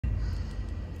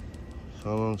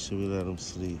How long should we let him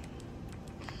sleep?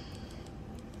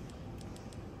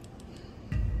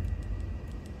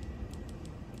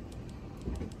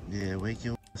 Yeah, wake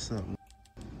your ass up.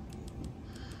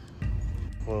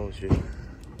 What's wrong with you?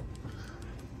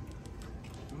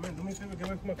 Man, do me a favor, get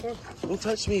back to my car. Don't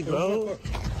touch me, bro.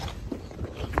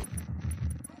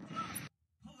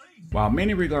 While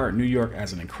many regard New York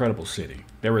as an incredible city,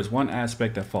 there is one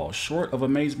aspect that falls short of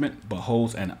amazement but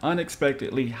holds an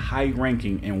unexpectedly high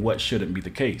ranking in what shouldn't be the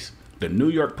case. The New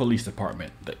York Police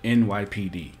Department, the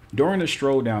NYPD. During a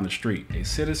stroll down the street, a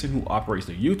citizen who operates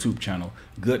the YouTube channel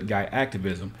Good Guy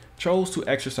Activism chose to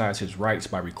exercise his rights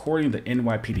by recording the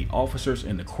NYPD officers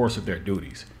in the course of their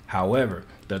duties. However,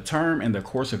 the term "in the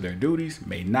course of their duties"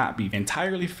 may not be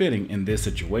entirely fitting in this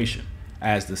situation,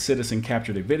 as the citizen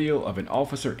captured a video of an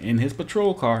officer in his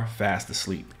patrol car fast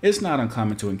asleep. It's not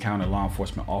uncommon to encounter law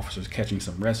enforcement officers catching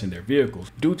some rest in their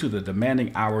vehicles due to the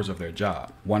demanding hours of their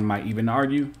job. One might even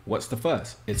argue, what's the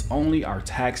fuss? It's only our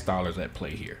tax dollars at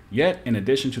play here. Yet, in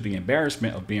addition to the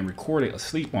embarrassment of being recorded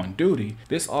asleep on duty,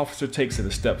 this officer takes it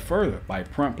a step further by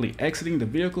promptly exiting the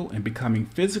vehicle and becoming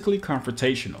physically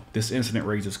confrontational. This incident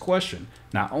raises question,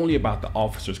 not only about the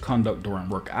officer's conduct during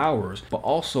work hours, but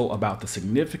also about the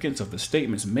significance of the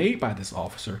statements made by this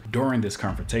officer during this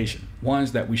confrontation,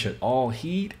 ones that we should all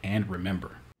heed and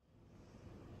remember.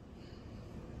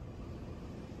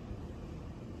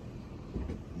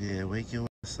 Yeah, wake your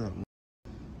ass up.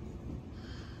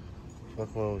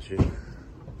 What's wrong with you?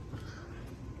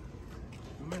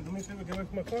 Man, do me a favor, get back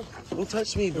to my car. Don't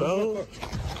touch me, bro.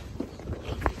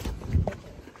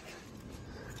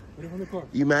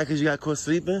 You mad because you got caught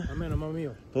sleeping? Man, I'm on me.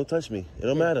 Don't touch me. It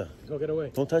don't matter. Go, get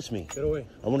away. Don't touch me. Get away.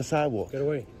 I'm on the sidewalk. Get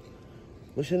away.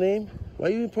 What's your name? Why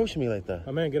are you approaching me like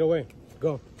that? Man, get away.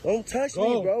 Go. Don't touch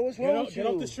me, bro. What's wrong with you?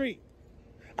 Get off the street.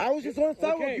 I was just on the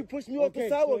sidewalk. You pushed me off the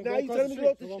sidewalk. Now you telling me to go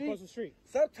off the street.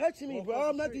 Stop touching me, bro.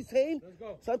 I'm not detained. Let's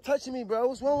go. Stop touching me, bro.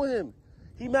 What's wrong with him?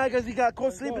 He mad because he got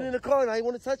caught sleeping in the car and now he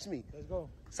want to touch me. Let's go.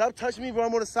 Stop touching me, bro.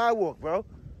 I'm on the sidewalk, bro.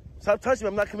 Stop touching me.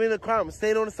 I'm not committing a crime. I'm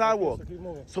staying on the sidewalk.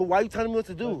 Okay, so why are you telling me what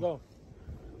to do? Let's go.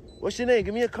 What's your name?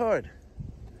 Give me a card.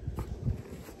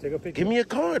 Take a picture. Give me a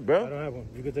card, bro. I don't have one.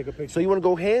 You can take a picture. So you want to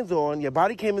go hands on. Your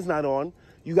body cam is not on.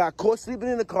 You got caught sleeping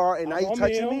in the car and now you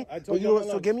touching me.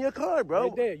 So give me a card, bro.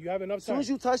 Right there. You have enough time. As soon as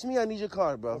you touch me, I need your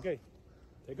card, bro. Okay.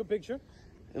 Take a picture.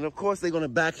 And of course, they're going to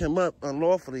back him up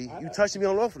unlawfully. You touching me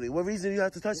unlawfully. What reason do you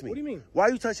have to touch me? What do you mean? Why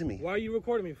are you touching me? Why are you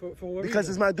recording me? For what reason? Because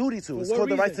it's my duty to. It's called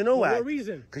the Right to Know Act. For what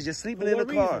reason? Because you're sleeping in the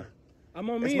car. I'm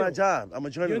on It's my job. I'm a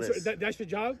journalist. That's your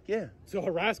job? Yeah. To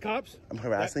harass cops? I'm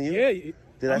harassing you? Yeah.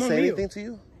 Did I say anything to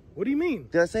you? What do you mean?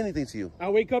 Did I say anything to you? I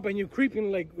wake up and you're creeping,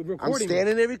 like, recording I'm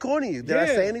standing there recording you. Did I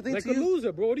say anything to you? Like a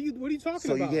loser, bro. What are you talking about?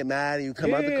 So you get mad and you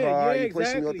come out the car, you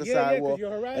push me off the sidewalk,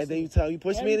 and then you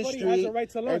push me in the street, has a right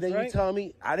to lunch, and then you tell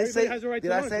me, I didn't say,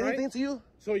 did I say anything to you?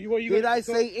 So did I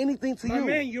say anything to you? My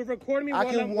man, you're recording me while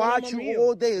I can watch you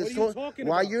all day. What are you talking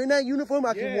while about? you're in that uniform,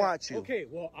 I can watch you. Okay,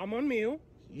 well, I'm on meal.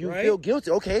 You feel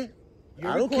guilty, okay.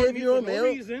 I don't care if you're on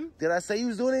mail. Did I say you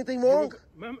was doing anything wrong?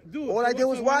 Dude, all I did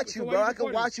was watch you, bro. I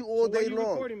could watch you all day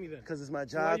long. Recording me then? Because it's my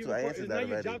job to. I answered that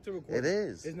already. It's not your job to record. It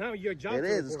is. It's not your job. It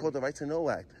is. It's called the Right to Know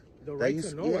Act. The Right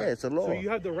to Know Act. Yeah, it's a law. So you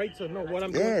have the right to know what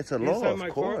I'm doing. Yeah, it's a law, of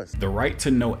course. The Right to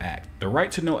Know Act. The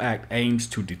Right to Know Act aims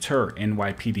to deter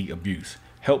NYPD abuse,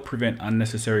 help prevent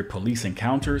unnecessary police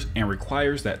encounters, and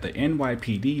requires that the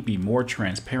NYPD be more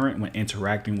transparent when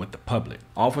interacting with the public.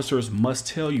 Officers must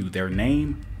tell you their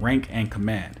name, rank, and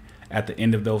command. At the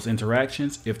end of those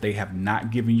interactions, if they have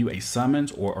not given you a summons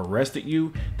or arrested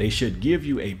you, they should give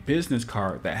you a business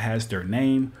card that has their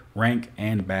name, rank,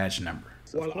 and badge number.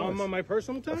 Well, I'm on my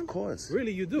personal time? Of course.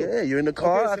 Really, you do? Yeah, you're in the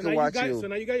car, I can watch you. So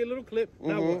now you got your little clip.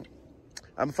 Now what?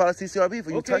 I'm going to file a CCRB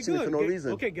for you touching me for no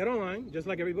reason. Okay, get online, just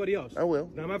like everybody else. I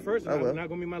will. Not my first, and I'm not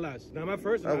going to be my last. Not my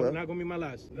first, and I'm not going to be my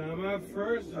last. Not my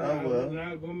first, and I'm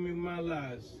not going to be my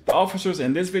last. The officers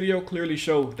in this video clearly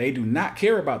show they do not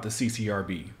care about the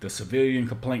CCRB, the Civilian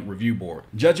Complaint Review Board.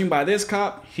 Judging by this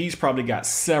cop, he's probably got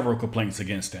several complaints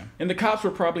against him. And the cops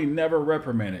were probably never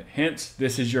reprimanded. Hence,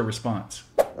 this is your response.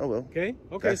 Oh, well. Okay.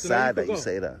 That's so sad that you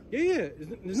say that. Yeah.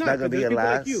 It's not going to be your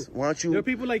last. Why don't you, there are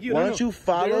people like you. Why don't you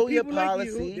follow your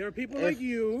policy? There are people like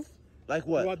you. Like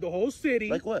what? Throughout the whole city.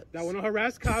 Like what? That want to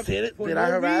harass cops. Did I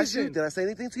harass you? Did I say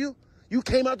anything to you? You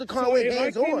came out the car with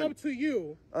hands on. If I came up to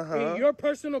you in your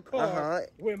personal car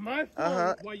with my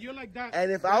phone while you're like that.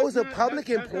 And if I was a public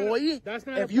employee,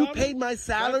 if you paid my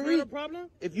salary,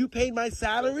 if you paid my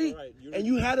salary and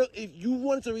if you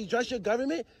wanted to redress your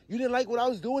government, you didn't like what I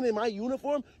was doing in my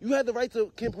uniform, you had the right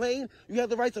to complain, you had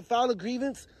the right to file a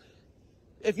grievance.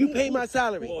 If you pay my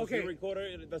salary. Well, okay.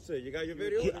 Recorder, that's it. You got your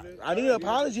video? Yeah, I need an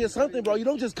apology or something, bro. You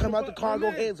don't just come out the car and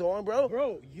go hands on, bro.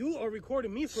 Bro, you are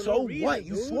recording me for so no reason. So what?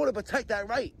 You swore to protect that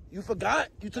right. You forgot?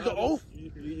 You took an oath?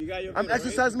 You got your I'm video,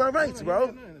 exercising my rights, bro.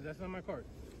 No, that's not my card.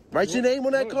 Write your name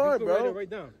on that card, bro. Write it right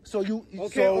down. So you,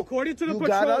 okay, so according to the you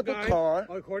patrol got out guide, the car.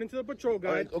 According to the patrol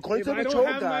guide. According to the patrol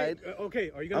guide.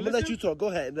 Okay, are you gonna I'm gonna let you talk. Go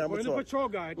ahead. And I'm according gonna to the patrol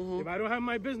guide, if I don't have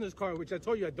my business card, which I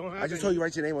told you I don't have. I just told you to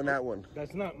write your name on that one.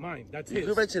 That's not mine. That's his. You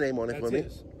can write your name on it for me.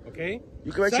 Okay.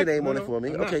 You can write your name on it for me.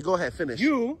 Okay, go ahead. Finish.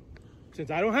 You,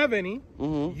 since I don't have any,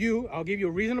 I'll give you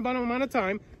a reasonable amount of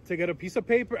time to get a piece of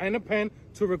paper and a pen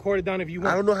to record it down if you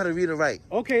want. I don't know how to read or write.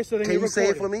 Okay, so then can you say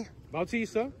it for me?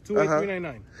 Bautista,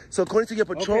 28399. So according to your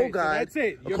patrol guide, so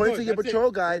that's it. According to your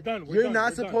patrol guide, you're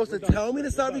not supposed to tell me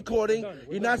to stop recording.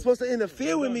 You're not supposed to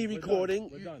interfere with me recording.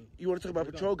 You want to talk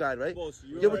about patrol guide, right?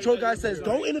 Your patrol guide says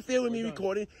don't interfere with me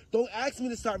recording. Don't ask me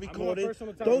to stop recording.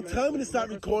 Don't tell me to stop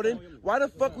recording. Why the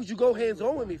fuck would you go hands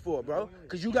on with me for, bro?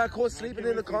 Because you got caught sleeping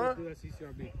in the car?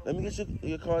 Let me get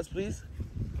your cards, please.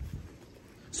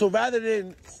 So rather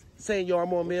than saying, yo,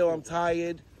 I'm on meal, I'm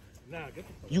tired,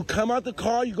 you come out the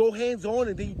car, you go hands on,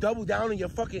 and then you double down on your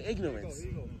fucking ignorance.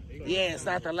 Yeah, it's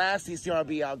not the last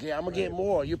CCRB out there. I'm gonna get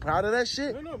more. You proud of that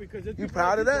shit? No, because you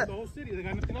proud of that?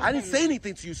 I didn't say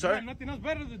anything to you, sir. Nothing else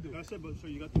better to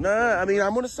do. Nah, I mean,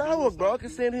 I'm on the sidewalk, bro. I can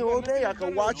stand here all day. I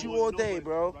can watch you all day,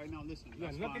 bro.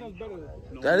 Nothing else better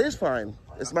to do. That is fine.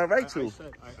 It's my right to.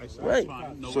 I said right.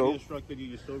 Nobody instructed you.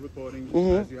 You're still recording.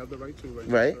 As you have the right to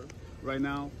right now. Right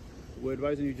now, we're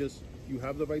advising you you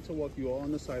have the right to walk. You are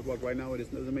on the sidewalk right now. It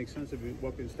doesn't make sense if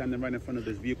you're standing right in front of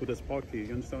this vehicle that's parked here.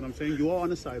 You understand what I'm saying? You are on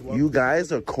the sidewalk. You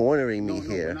guys are cornering me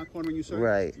here. We're not cornering you, sir.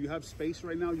 Right. You have space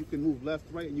right now. You can move left,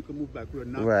 right, and you can move back. We're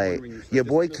not cornering you, sir. Your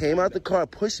boy came out the car,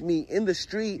 pushed me in the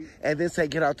street, and then said,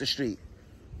 get out the street.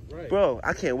 Right. Bro,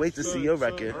 I can't wait to see your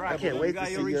record. I can't wait to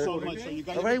see your...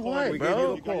 All right, what,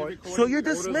 bro? So you're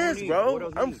dismissed, bro.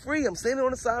 I'm free. I'm standing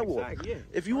on the sidewalk.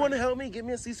 If you want to help me, give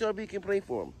me a CCRB complaint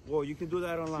form. Well, you can do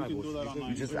that online.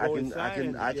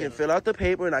 I can fill out the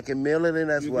paper and I can mail it in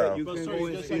as well. You can go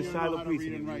inside the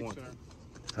precinct if you want.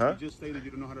 Huh? You just stated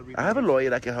you don't know how to read. I have a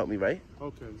lawyer that can help me, right?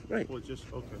 Okay. Right. Well,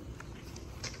 okay.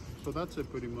 So that's it,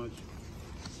 pretty much.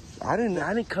 I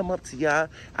didn't come up to y'all.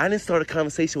 I didn't start a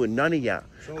conversation with none of y'all.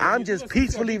 So I'm just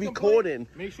peacefully recording.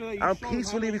 Make sure that I'm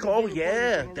peacefully recording. Oh,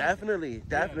 yeah, definitely.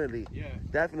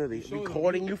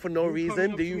 Recording you for no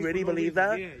reason. Do you really believe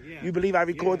that? You believe I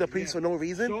record the police for no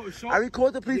reason? I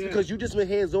record the police because you just went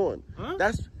hands on. Huh?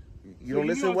 That's you don't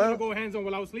listen well. You go hands on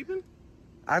while I was sleeping?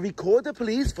 I record the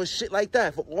police for shit like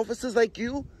that. For officers like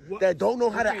you that don't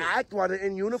know how to act while they're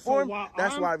in uniform,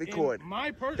 that's why I record.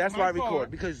 That's why I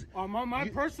record. Because my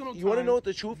personal time, you want to know what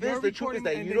the truth is? The truth is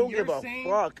that you don't give a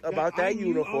fuck about that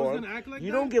uniform.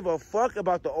 You don't give a fuck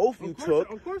about the oath you took.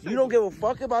 You don't give a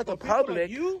fuck about the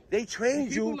public. They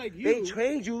trained you. They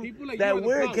trained you that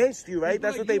we're against you, right?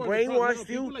 That's what they brainwashed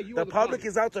you. The public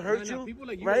is out to hurt you,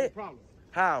 right?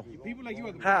 How? People like you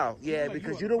are the How? Yeah,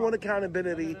 because you don't want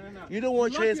accountability. You don't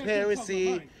want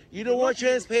transparency. You don't want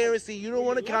transparency. You don't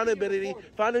want accountability.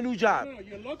 Find a new job.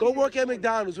 Go work at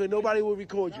McDonald's where nobody will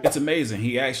record you. It's amazing.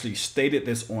 He actually stated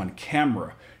this on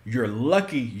camera. You're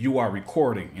lucky you are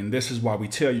recording. And this is why we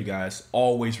tell you guys,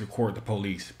 always record the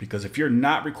police. Because if you're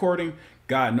not recording,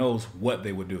 God knows what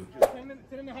they would do.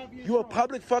 You're a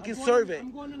public fucking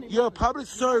servant. You're a public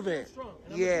servant.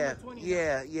 Yeah.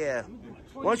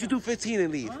 Why don't you do 15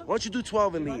 and leave? Why don't you do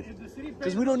 12 and leave?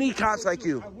 Because we don't need cops like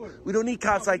you. We don't need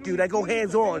cops like you that go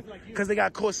hands on because they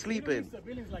got caught sleeping.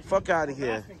 Fuck out of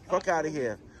here. Fuck out of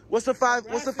here. What's the five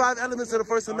elements of the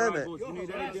First Amendment?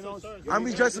 I'm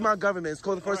redressing my government. It's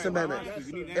called the First Amendment.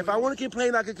 If I want to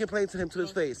complain, I can complain to him to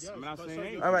his face.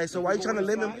 All right, so why are you trying to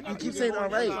limit him? You keep saying all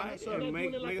right.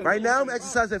 Right now, I'm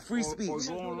exercising free speech.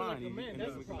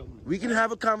 We can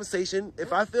have a conversation.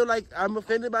 If I feel like I'm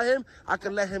offended by him, I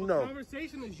can let him know. The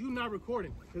conversation is you not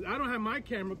recording. Because I don't have my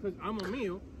camera because I'm a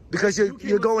meal. Because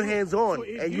you're going hands on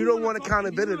and you don't want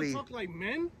accountability. You talk like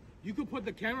men? You could put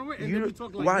the camera away and then you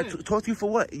talk like why? men. Talk to you for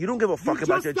what? You don't give a fuck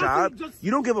about your job. You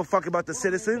don't give a fuck about the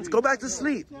citizens. Go back to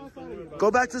sleep.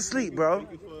 Go back to sleep, bro.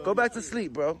 Go back to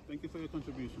sleep, bro. Thank you for your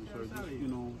contribution, sir.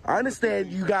 I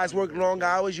understand you guys work long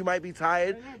hours. You might be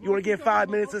tired. You want to get 5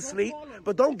 minutes of sleep.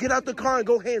 But don't get out the car and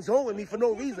go hands on with me for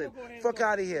no reason. Fuck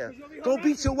out of here. Go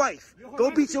beat your wife.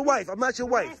 Go beat your wife. I'm not your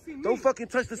wife. Don't fucking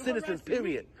touch the citizens,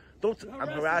 period. I'm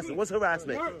harassing. What's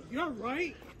harassment? You're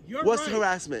right. What's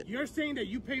harassment? You're saying that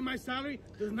you pay my salary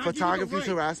does not photography's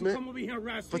harassment. Come over here and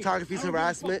harass me. Photography's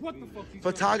harassment.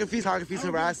 Photography's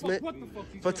harassment.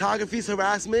 Photography's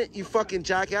harassment. You fucking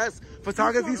jackass.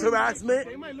 Photography's harassment.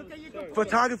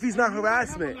 Photography's not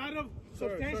harassment.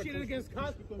 substantiated against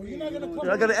cops, but you're not gonna come.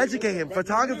 I gotta educate him.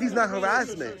 Photography is not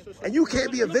harassment, and you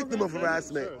can't be a victim of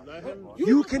harassment.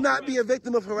 You cannot be a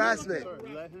victim of harassment.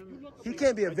 He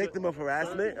can't be a victim of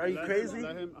harassment. Are you crazy?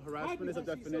 Harassment is a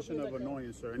definition of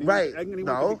annoyance, sir. Right.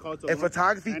 No. And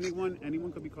photography.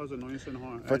 Anyone could be caused annoyance and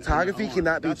harm. Photography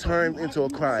cannot be turned into a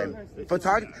crime.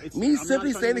 Me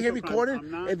simply standing here recording,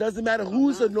 it doesn't matter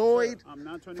who's annoyed.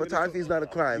 Photography is not a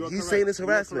crime. He's saying it's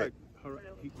harassment.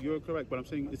 You're correct, but I'm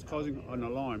saying it's causing an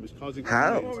alarm. It's causing.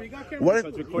 How?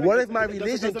 What if my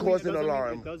religion caused an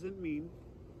alarm? It doesn't mean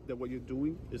that what you're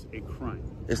doing is a crime.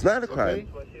 It's not a crime.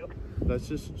 Okay? Let's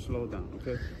just slow down,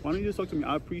 okay? Why don't you just talk to me?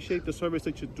 I appreciate the service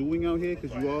that you're doing out here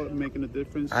because you are making a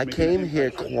difference. I came here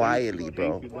quietly,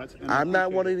 bro. I'm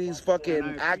not one of these fucking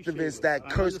activists that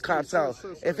curse cops out.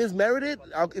 If it's merited,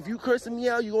 if you cursing me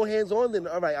out, you go hands on, then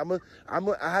all right,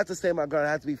 I have to stand my ground.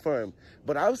 I have to be firm.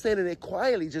 But I was standing there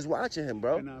quietly, just watching him,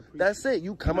 bro. That's it.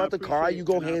 You come out the car, you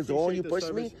go hands on, you push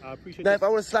me. Now, if I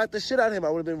would have slapped the shit out of him, I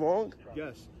would have been wrong.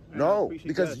 Yes. No,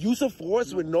 because use of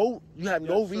force with you have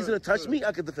no reason to touch me.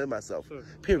 I could defend myself.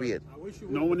 Period.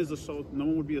 No one is assault. No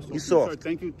one would be assaulted. You soft. Sir,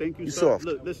 thank you, You sir. soft.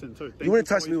 Listen, sir. You wouldn't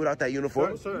touch me without that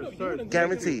uniform. Sir.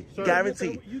 Guarantee.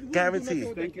 Guarantee.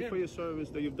 Guarantee. Thank you for your service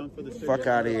that you've done for the city. Fuck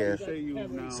out of here. As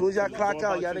soon as y'all clock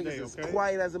out, y'all niggas is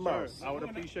quiet as a mouse. Sir, I would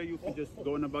appreciate you for just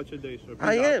going about your day, sir.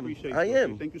 I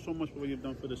am. Thank you so much for what you've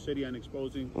done for the city and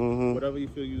exposing whatever you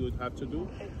feel you would have to do.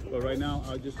 But right now,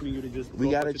 I just need you to just. We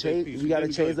gotta change. We gotta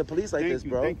change the police like this,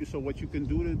 bro. Thank you. So what you can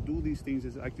do to do these things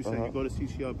is, like you said, you go to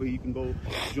CCRB, you can go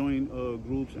join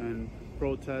groups and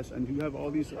protest, and you have all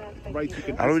these rights you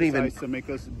can exercise to make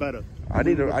us better. I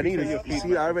need to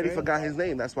see. I already forgot his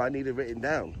name. That's why I need it written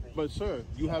down. But sir,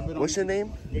 you have it. What's your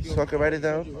name? So I can write it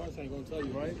down.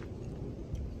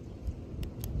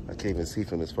 I can't even see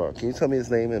from this far. Can you tell me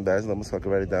his name and badge number so I can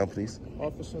write it down, please?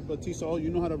 Officer Batista. Oh, you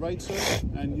know how to write, sir?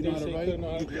 And you know how to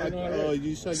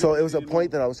write? So it was a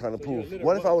point that I was trying to prove.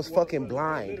 What if I was fucking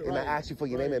blind and I asked you for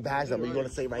your name and badge number? You're going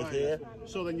to say right here?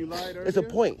 So then you lied earlier? It's a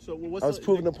point. So I was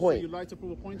proving a point. So you lied to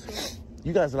prove a point, sir?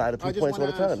 You guys lie to prove points all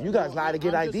the time. You guys lie to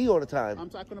get ID all the time. I'm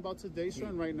talking about today, sir,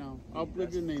 and right now. I'll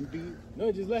upload your name.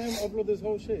 No, just let him upload this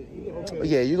whole shit. Okay.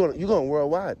 Yeah, you're going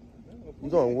worldwide. You're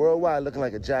going worldwide looking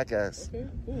like a jackass. Okay,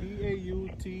 cool.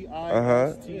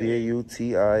 B-A-U-T-I-S-T-A.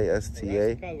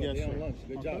 B-A-U-T-I-S-T-A. Yes, sir.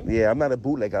 Good job. Yeah, I'm not a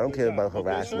bootleg. I don't care about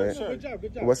harassment. Sir.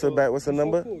 Good job. What's the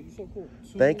number? You're so cool.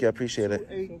 Thank you. I appreciate it.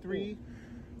 283-99.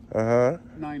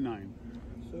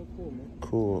 So cool, man.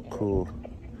 Cool.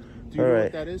 Do you know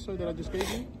what that is, sir, that I just gave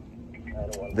you?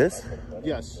 This?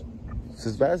 Yes. It's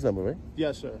his badge number, right?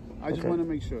 Yes, sir. I just want to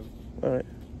make sure. All right.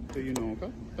 So you know,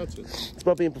 okay? That's it. It's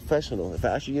about being professional. If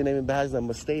I ask you your name and badge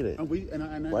number, state it.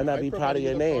 Why not be proud of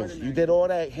your name? You did all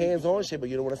that hands-on shit, but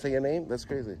you don't want to say your name? That's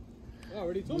crazy. I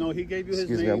already told you. No, he gave you his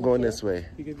name. Excuse me, I'm going this way.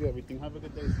 He gave you everything. Have a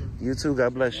good day, sir. You too.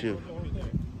 God bless you.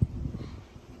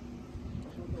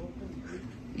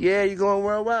 Yeah, you're going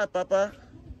worldwide, Papa.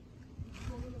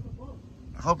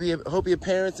 Hope your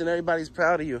parents and everybody's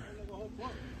proud of you.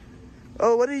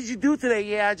 Oh, what did you do today?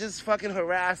 Yeah, I just fucking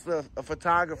harassed a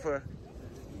photographer.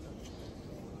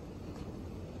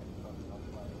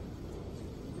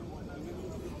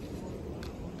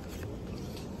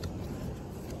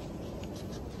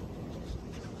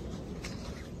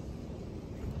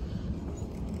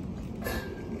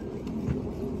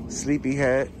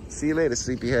 Sleepyhead. See you later,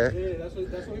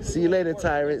 sleepyhead. See you later,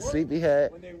 tyrant.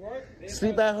 Sleepyhead.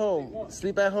 Sleep at home.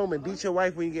 Sleep at home and beat your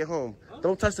wife when you get home.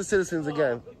 Don't touch the citizens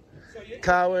again.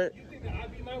 Coward.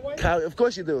 Coward. Of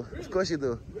course you do. Of course you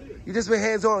do. You just been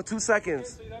hands on 2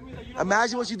 seconds.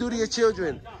 Imagine what you do to your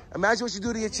children. Imagine what you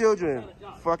do to your children.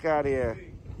 Fuck out of here.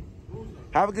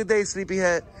 Have a good day,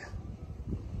 sleepyhead.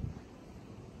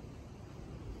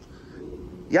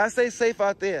 Y'all stay safe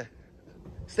out there.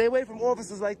 Stay away from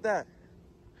officers like that.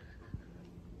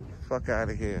 Fuck out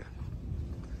of here.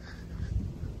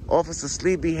 Officer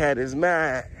Sleepyhead is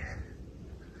mad.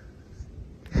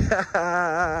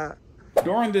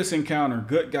 During this encounter,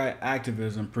 good guy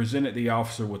activism presented the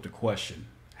officer with the question: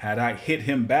 had I hit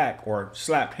him back or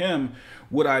slapped him,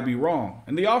 would I be wrong?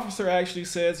 And the officer actually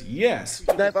says yes.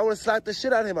 Now, if I would have slapped the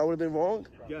shit out of him, I would have been wrong?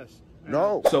 Yes.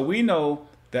 No. So we know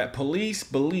that police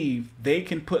believe they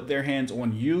can put their hands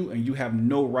on you and you have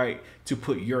no right to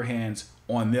put your hands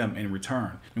on them in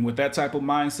return. And with that type of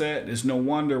mindset, it's no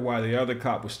wonder why the other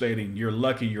cop was stating, you're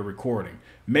lucky you're recording.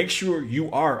 Make sure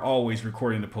you are always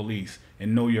recording the police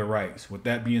and know your rights. With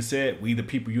that being said, We the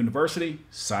People University,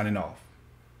 signing off.